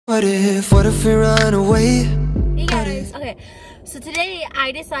what if we run away? Hey guys, okay, so today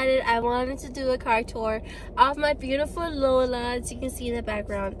I decided I wanted to do a car tour of my beautiful Lola, as you can see in the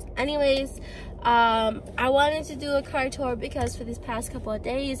background. Anyways, I wanted to do a car tour because for these past couple of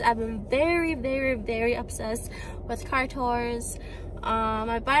days I've been very obsessed with car tours.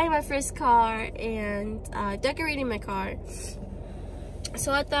 I'm buying my first car and decorating my car.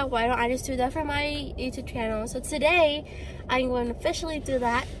 So I thought, why don't I just do that for my YouTube channel? So today I'm going to officially do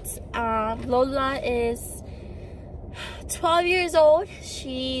that. Lola is 12 years old.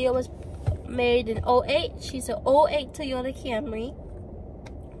 She was made in 08. She's an 08 Toyota Camry.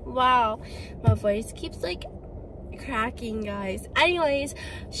 Wow, my voice keeps like cracking, guys. Anyways,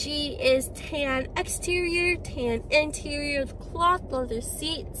 she is tan exterior, tan interior, cloth leather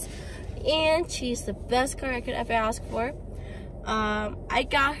seats, and she's the best car I could ever ask for. I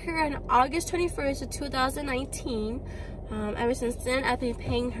got her on August 21st of 2019. Ever since then I've been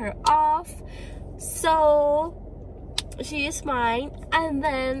paying her off, so she is mine. And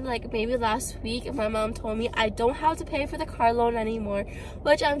then like maybe last week my mom told me I don't have to pay for the car loan anymore,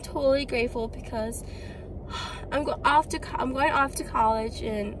 which I'm totally grateful because I'm going off to college,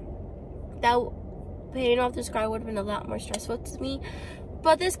 and that paying off this car would have been a lot more stressful to me.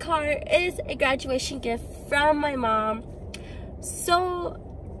 But this car is a graduation gift from my mom. So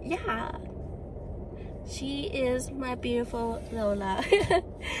yeah, she is my beautiful Lola.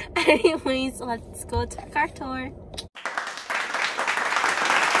 Anyways, let's go to the car tour.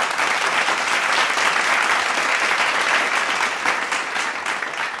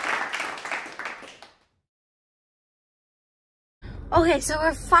 Okay, so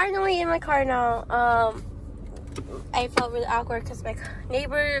we're finally in my car now. I felt really awkward because my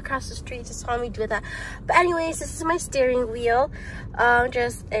neighbor across the street just saw me do that. But anyways, this is my steering wheel.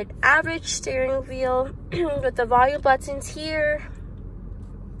 Just an average steering wheel with the volume buttons here,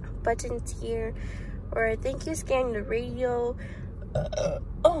 or I think you scan the radio.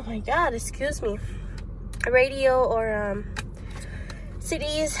 Oh my god, excuse me. A radio or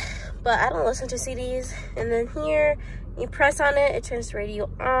CDs, but I don't listen to CDs. And then here, you press on it, it turns the radio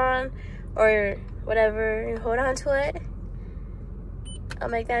on, or whatever, you hold on to it. I'll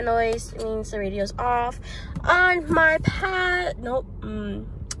make that noise, it means the radio's off. On my pad, no,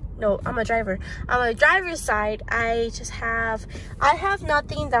 I'm a driver. On my driver's side, I have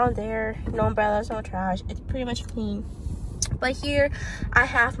nothing down there, no umbrellas, no trash. It's pretty much clean. But here, I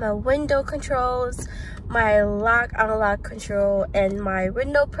have my window controls, my lock unlock control, and my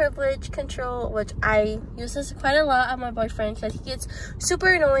window privilege control, which I use this quite a lot on my boyfriend because he gets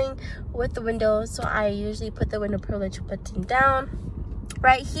super annoying with the windows, so I usually put the window privilege button down.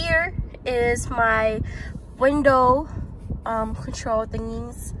 Right here is my window control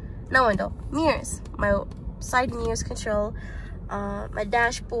thingies, no window, mirrors, my side mirrors control, my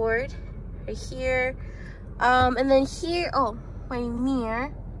dashboard right here, and then here, oh, my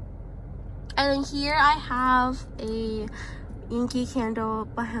mirror. And then here I have a Yankee Candle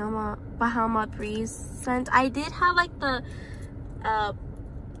Bahama Breeze scent. I did have like the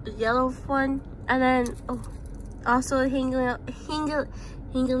yellow one, and then also hanging. Okay,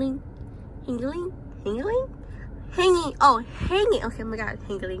 oh my god,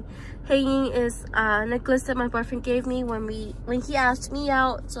 hanging is a necklace that my boyfriend gave me when he asked me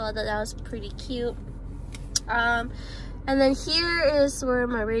out, so that was pretty cute. And then here is where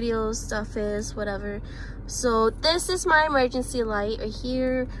my radio stuff is, whatever. So this is my emergency light right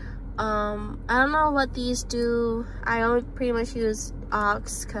here. I don't know what these do. I only pretty much use aux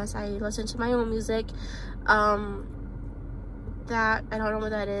because I listen to my own music. That I don't know what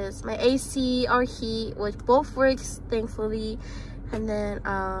that is. My AC or heat, which both works thankfully. And then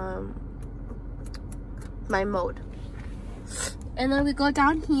my mode. And then we go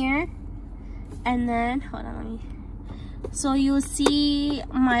down here, and then hold on, let me. So you'll see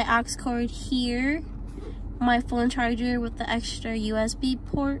my aux cord here, my phone charger with the extra USB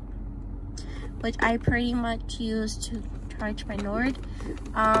port, which I pretty much use to charge my Nord,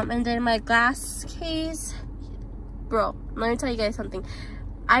 and then my glass case. Bro, let me tell you guys something.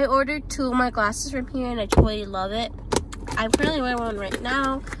 I ordered 2 of my glasses from here and I totally love it. I'm currently wearing one right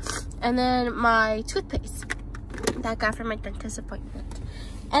now. And then my toothpaste that I got from my dentist appointment.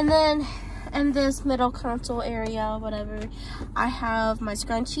 And then in this middle console area, whatever, I have my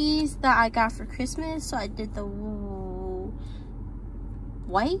scrunchies that I got for Christmas. So I did the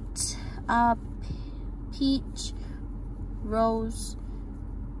white, peach, rose,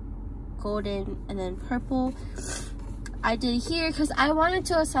 golden, and then purple. I did here because I wanted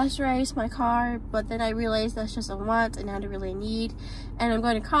to accessorize my car, but then I realized that's just a want and not a really need. And I'm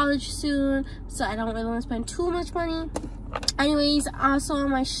going to college soon, so I don't really want to spend too much money. Anyways, also on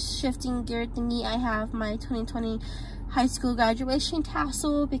my shifting gear thingy, I have my 2020 high school graduation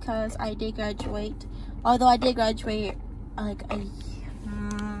tassel because I did graduate. Although I did graduate like a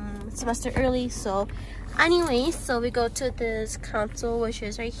semester early. So anyways, so we go to this console, which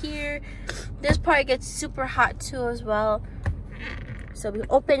is right here. This part gets super hot too as well. So we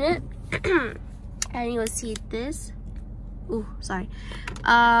open it and you'll see this. Ooh, sorry.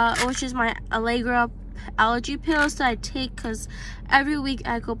 Which is my Allegra allergy pills that I take because every week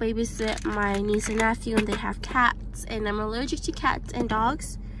I go babysit my niece and nephew and they have cats and I'm allergic to cats and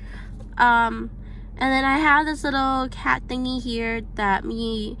dogs. And then I have this little cat thingy here that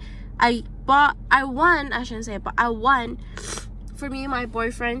I won for me and my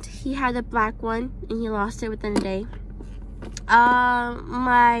boyfriend. He had the black one and he lost it within a day.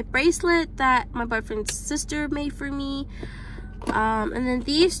 My bracelet that my boyfriend's sister made for me. And then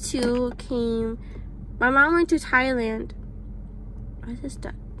these two came. My mom went to Thailand. Why is this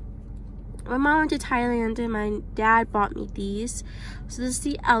stuck? My mom went to Thailand and my dad bought me these. So this is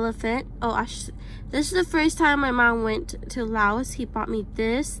the elephant. This is the first time my mom went to Laos. He bought me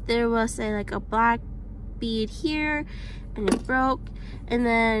this. There was like a black bead here and it broke. And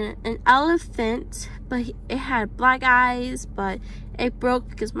then an elephant, but it had black eyes, but it broke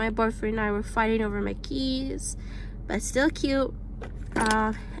because my boyfriend and I were fighting over my keys. But still cute.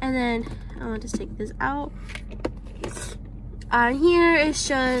 And then I want to take this out. Here it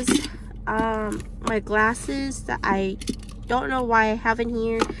shows my glasses that I don't know why I have in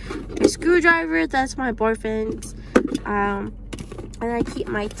here. A screwdriver, that's my boyfriend's. And I keep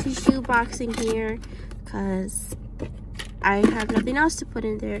my tissue box in here because I have nothing else to put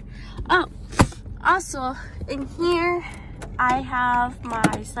in there. Oh, also in here I have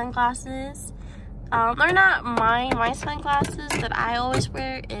my sunglasses. They're not mine. My sunglasses that I always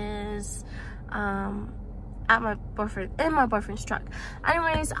wear is at my boyfriend's truck.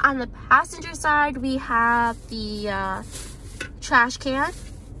 Anyways, on the passenger side we have the trash can.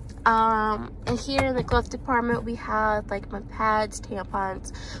 And here in the glove department we have like my pads,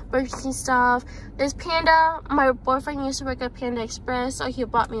 tampons, emergency stuff. This Panda, my boyfriend used to work at Panda Express, so he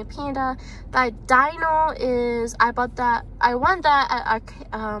bought me a Panda. That dino is, I won that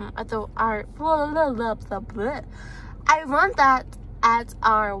at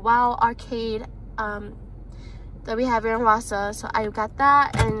our WoW arcade that we have here in Wassa. So I got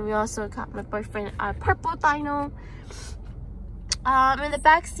that, and we also got my boyfriend a purple dino. In the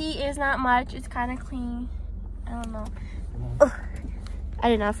back seat is not much. It's kind of clean. I don't know. Ugh. I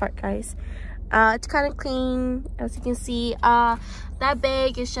did not fart, guys. It's kind of clean, as you can see. That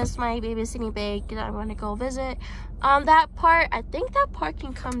bag is just my babysitting bag that I'm going to go visit. That part, I think that part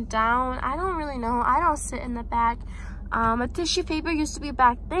can come down. I don't really know. I don't sit in the back. A tissue paper used to be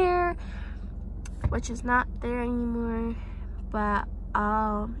back there, which is not there anymore. But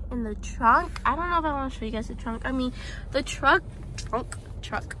in the trunk, I don't know if I want to show you guys the trunk. I mean, the trunk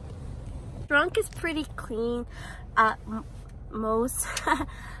is pretty clean at most.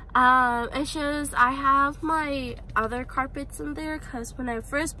 It shows I have my other carpets in there because when I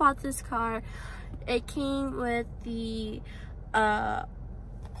first bought this car, it came with the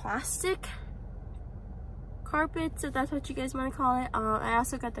plastic carpets, if that's what you guys want to call it. I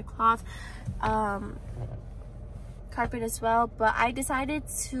also got the cloth carpet as well, but I decided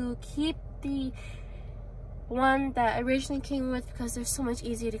to keep the one that originally came with because they're so much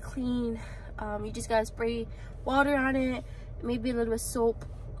easier to clean. You just gotta spray water on it, maybe a little bit of soap,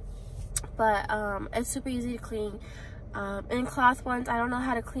 but it's super easy to clean. And cloth ones, I don't know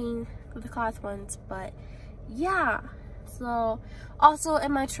how to clean the cloth ones, but yeah. So also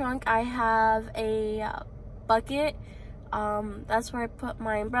in my trunk I have a bucket. That's where I put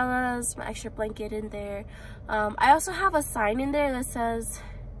my umbrellas, my extra blanket in there. I also have a sign in there that says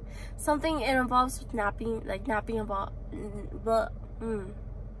something it involves with napping, like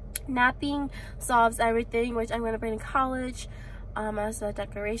napping solves everything, which I'm gonna bring to college as a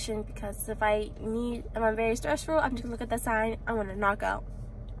decoration, because if I'm very stressful, I'm just gonna look at the sign, I'm gonna knock out.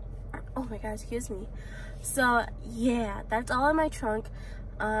 Oh my god, excuse me. So yeah, that's all in my trunk.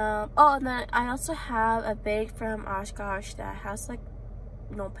 Oh, and then I also have a bag from Oshkosh that has like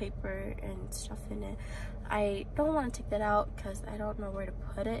no paper and stuff in it. I don't want to take that out because I don't know where to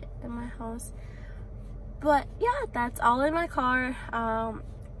put it in my house. But yeah, that's all in my car.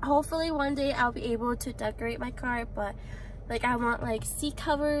 Hopefully one day I'll be able to decorate my car, but like I want like seat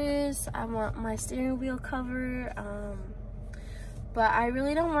covers, I want my steering wheel cover, but I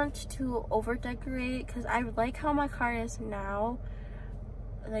really don't want to over decorate it because I like how my car is now.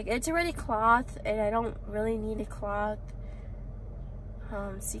 Like it's already cloth and I don't really need a cloth.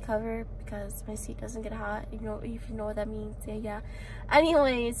 seat cover because my seat doesn't get hot. You know, if you know what that means. Yeah.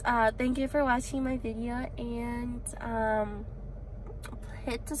 Anyways, thank you for watching my video, and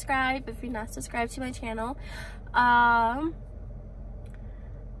hit subscribe if you're not subscribed to my channel.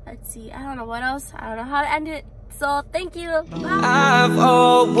 Let's see, I don't know what else. I don't know how to end it. So thank you. Bye. I've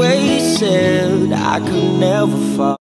always said I could never fall.